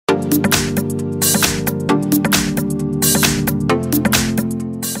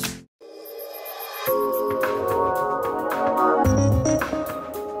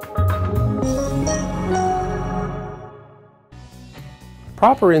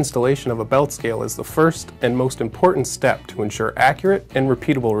Proper installation of a belt scale is the first and most important step to ensure accurate and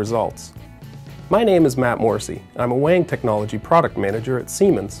repeatable results. My name is Matt Morrissey. I'm a weighing technology product manager at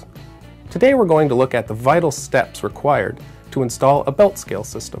Siemens. Today we're going to look at the vital steps required to install a belt scale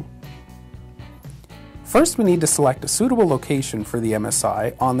system. First, we need to select a suitable location for the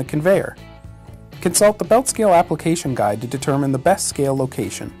MSI on the conveyor. Consult the belt scale application guide to determine the best scale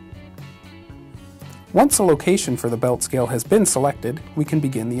location. Once a location for the belt scale has been selected, we can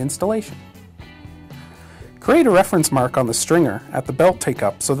begin the installation. Create a reference mark on the stringer at the belt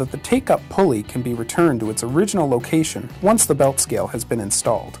take-up so that the take-up pulley can be returned to its original location once the belt scale has been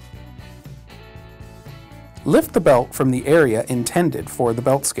installed. Lift the belt from the area intended for the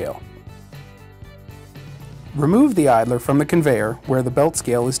belt scale. Remove the idler from the conveyor where the belt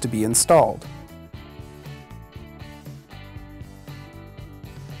scale is to be installed.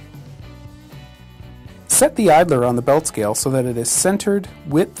 Set the idler on the belt scale so that it is centered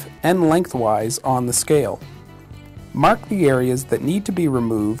width and lengthwise on the scale. Mark the areas that need to be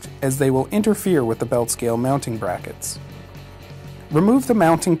removed as they will interfere with the belt scale mounting brackets. Remove the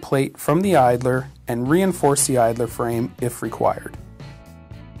mounting plate from the idler and reinforce the idler frame if required.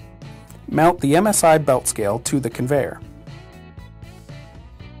 Mount the MSI belt scale to the conveyor.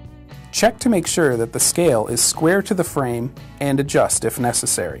 Check to make sure that the scale is square to the frame and adjust if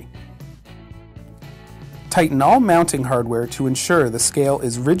necessary. Tighten all mounting hardware to ensure the scale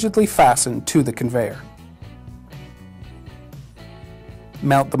is rigidly fastened to the conveyor.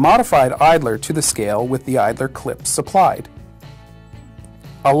 Mount the modified idler to the scale with the idler clips supplied.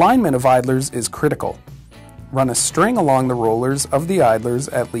 Alignment of idlers is critical. Run a string along the rollers of the idlers,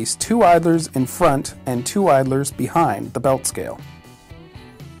 at least 2 idlers in front and 2 idlers behind the belt scale.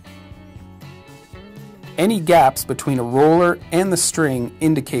 Any gaps between a roller and the string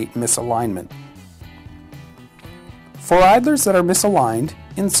indicate misalignment. For idlers that are misaligned,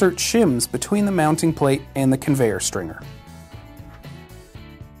 insert shims between the mounting plate and the conveyor stringer.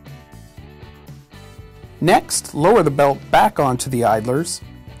 Next, lower the belt back onto the idlers,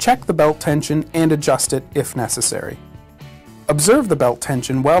 check the belt tension and adjust it if necessary. Observe the belt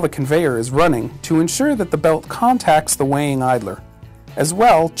tension while the conveyor is running to ensure that the belt contacts the weighing idler. As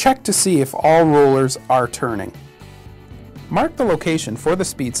well, check to see if all rollers are turning. Mark the location for the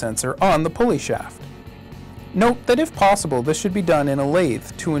speed sensor on the pulley shaft. Note that if possible, this should be done in a lathe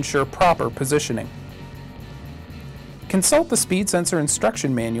to ensure proper positioning. Consult the speed sensor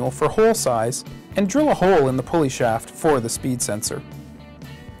instruction manual for hole size and drill a hole in the pulley shaft for the speed sensor.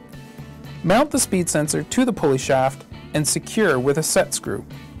 Mount the speed sensor to the pulley shaft and secure with a set screw.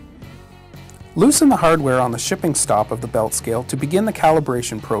 Loosen the hardware on the shipping stop of the belt scale to begin the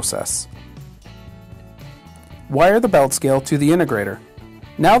calibration process. Wire the belt scale to the integrator.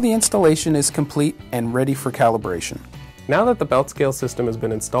 Now the installation is complete and ready for calibration. Now that the belt scale system has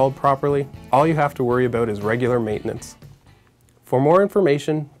been installed properly, all you have to worry about is regular maintenance. For more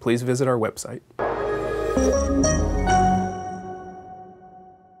information, please visit our website.